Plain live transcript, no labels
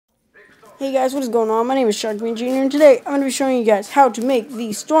Hey guys, what is going on? My name is Sharkman Jr. and today I'm going to be showing you guys how to make the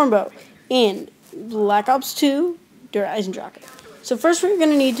Stormbow in Black Ops 2 Dirt Eisendrache. So first what you're going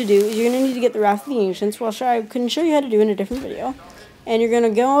to need to do is you're going to need to get the Wrath of the Ancients, which I couldn't show you how to do in a different video. And you're going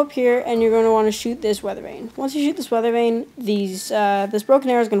to go up here and you're going to want to shoot this weather vane. Once you shoot this weather vane, this broken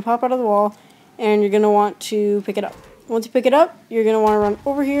arrow is going to pop out of the wall and you're going to want to pick it up. Once you pick it up, you're going to want to run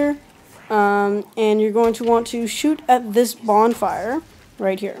over here and you're going to want to shoot at this bonfire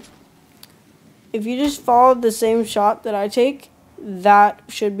right here. If you just follow the same shot that I take, that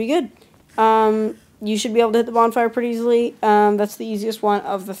should be good. You should be able to hit the bonfire pretty easily. That's the easiest one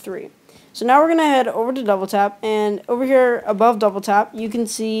of the three. So now we're going to head over to Double Tap, and over here above Double Tap, you can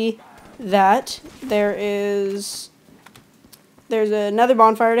see that there's another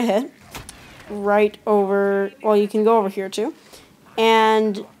bonfire to hit right over, well, you can go over here too.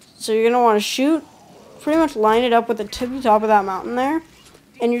 And so you're going to want to shoot, pretty much line it up with the tippy top of that mountain there.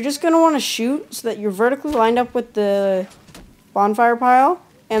 And you're just going to want to shoot so that you're vertically lined up with the bonfire pile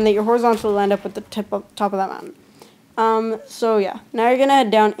and that you're horizontally lined up with the top of that mountain. So yeah, now you're going to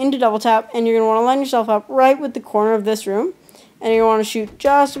head down into Double Tap and you're going to want to line yourself up right with the corner of this room. And you're going to want to shoot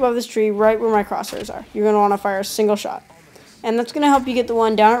just above this tree right where my crosshairs are. You're going to want to fire a single shot. And that's going to help you get the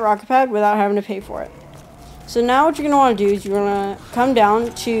one down at Rocket Pad without having to pay for it. So now what you're going to want to do is you're going to come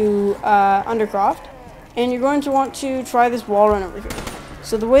down to Undercroft and you're going to want to try this wall run over here.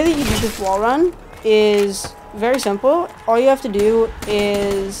 So the way that you do this wall run is very simple. All you have to do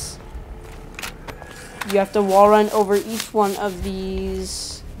is you have to wall run over each one of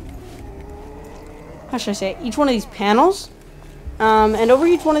these, how should I say it? Each one of these panels. And over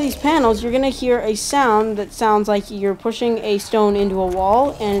each one of these panels, you're going to hear a sound that sounds like you're pushing a stone into a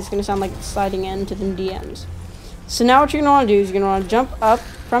wall, and it's going to sound like it's sliding into the DMs. So now what you're going to want to do is you're going to want to jump up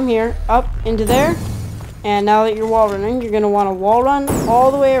from here, up into there. And now that you're wall running, you're going to want to wall run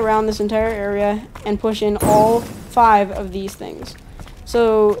all the way around this entire area and push in all 5 of these things.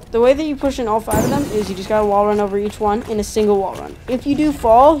 So the way that you push in all 5 of them is you just got to wall run over each one in a single wall run. If you do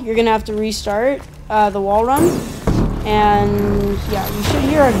fall, you're going to have to restart the wall run. And yeah, you should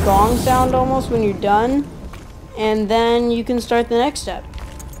hear a gong sound almost when you're done. And then you can start the next step.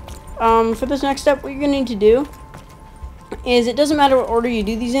 For this next step, what you're going to need to do is, it doesn't matter what order you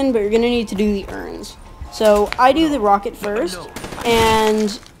do these in, but you're going to need to do the urns. So I do the rocket first,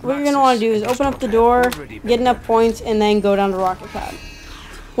 and what you're going to want to do is open up the door, get enough points, and then go down to Rocket Pad.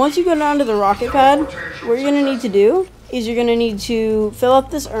 Once you go down to the Rocket Pad, what you're going to need to do is you're going to need to fill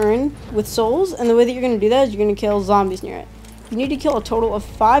up this urn with souls, and the way that you're going to do that is you're going to kill zombies near it. You need to kill a total of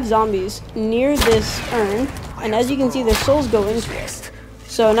 5 zombies near this urn, and as you can see, their souls go into it.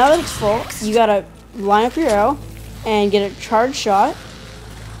 So now that it's full, you got to line up your arrow and get a charged shot.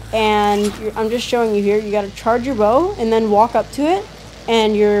 And I'm just showing you here, you got to charge your bow and then walk up to it,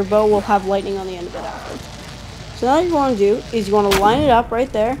 and your bow will have lightning on the end of it after. So now what you want to do is you want to line it up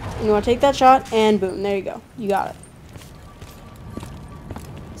right there, and you want to take that shot, and boom, there you go. You got it.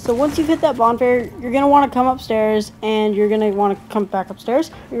 So once you've hit that bonfire, you're going to want to come upstairs, and you're going to want to come back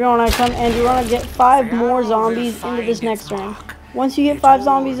upstairs. You're going to want to come, and you want to get 5 more zombies into this next turn. Once you get 5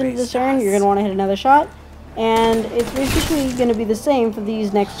 zombies into this turn, you're going to want to hit another shot. And it's basically going to be the same for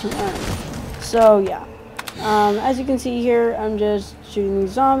these next 2 urns. So yeah, as you can see here, I'm just shooting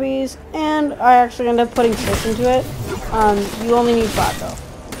these zombies, and I actually end up putting 6 into it. You only need 5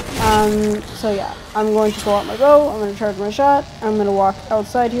 though. So yeah, I'm going to pull out my bow, I'm going to charge my shot, I'm going to walk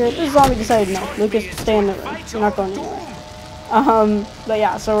outside here. This zombie decided no, Lucas, stay in the room, you're not going anywhere. But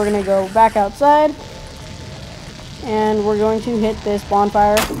yeah, so we're going to go back outside, and we're going to hit this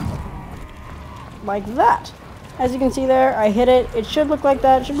bonfire like that. As you can see there, I hit it. It should look like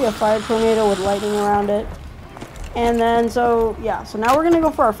that. It should be a fire tornado with lightning around it. And then, so yeah, so now we're going to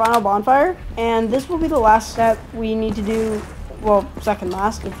go for our final bonfire, and this will be the last step we need to do, well, second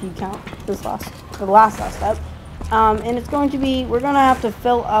last if you count this the last step. And it's going to be, we're going to have to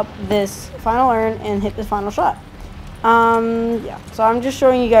fill up this final urn and hit this final shot. Yeah, so I'm just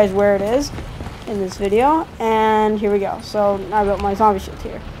showing you guys where it is in this video, and here we go. So I got my zombie shield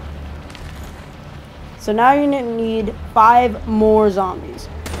here. So now you're going to need 5 more zombies.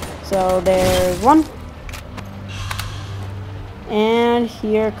 So there's 1. And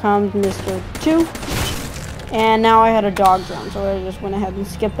here comes Mr. 2. And now I had a dog drone, so I just went ahead and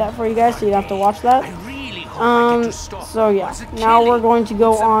skipped that for you guys so you don't have to watch that. So yeah, now we're going to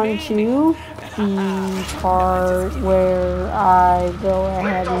go on to the part where I go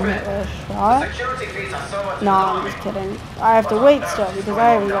ahead and hit a shot. No, I'm just kidding. I have to wait still because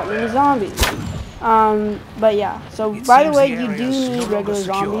I haven't got any zombies. But yeah, so by the way, you do need regular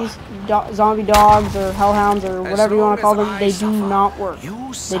zombies, zombie dogs or hellhounds or whatever you want to call them. They do not work.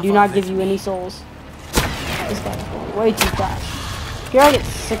 They do not give you any souls. This guy's going way too fast. Here I get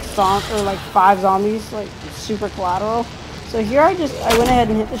 5 zombies, like super collateral. So here I went ahead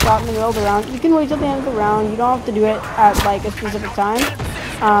and hit the shot in the middle of the round. You can wait till the end of the round. You don't have to do it at like a specific time.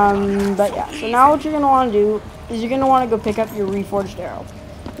 But yeah, so now what you're going to want to do is you're going to want to go pick up your reforged arrow.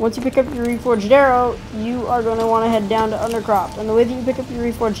 Once you pick up your reforged arrow, you are going to want to head down to Undercroft. And the way that you pick up your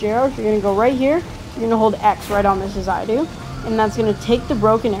reforged arrow, you're going to go right here. You're going to hold X right on this as I do. And that's going to take the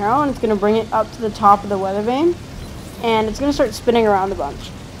broken arrow and it's going to bring it up to the top of the weather vane. And it's going to start spinning around a bunch.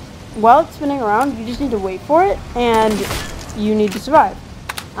 While it's spinning around, you just need to wait for it and you need to survive.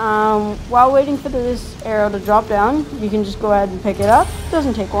 While waiting for this arrow to drop down, you can just go ahead and pick it up. It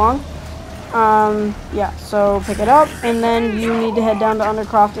doesn't take long. Yeah, so pick it up, and then you need to head down to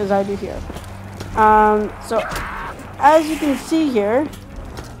Undercroft as I do here. So as you can see here,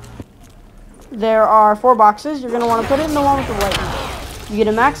 there are 4 boxes. You're going to want to put it in the one with the lightning. You get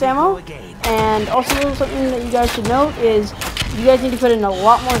a max ammo, and also something that you guys should note is you guys need to put in a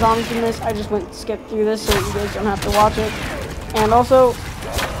lot more zombies than this. I just skipped through this so that you guys don't have to watch it. And also,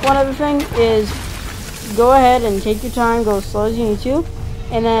 one other thing is go ahead and take your time, go as slow as you need to.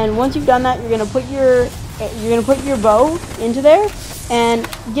 And then once you've done that, you're gonna put your bow into there and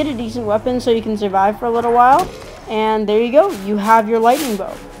get a decent weapon so you can survive for a little while. And there you go, you have your lightning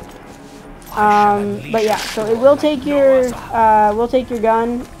bow. But yeah, so it will take your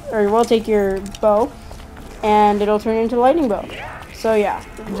gun, or will take your bow, and it'll turn into a lightning bow. So yeah,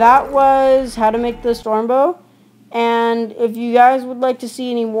 that was how to make the storm bow. And if you guys would like to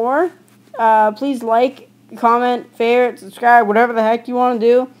see any more, please like, comment, favorite, subscribe, whatever the heck you want to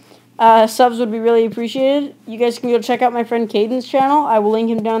do. Subs would be really appreciated. You guys can go check out my friend Caden's channel. I will link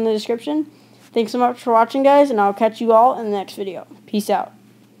him down in the description. Thanks so much for watching, guys, and I'll catch you all in the next video. Peace out.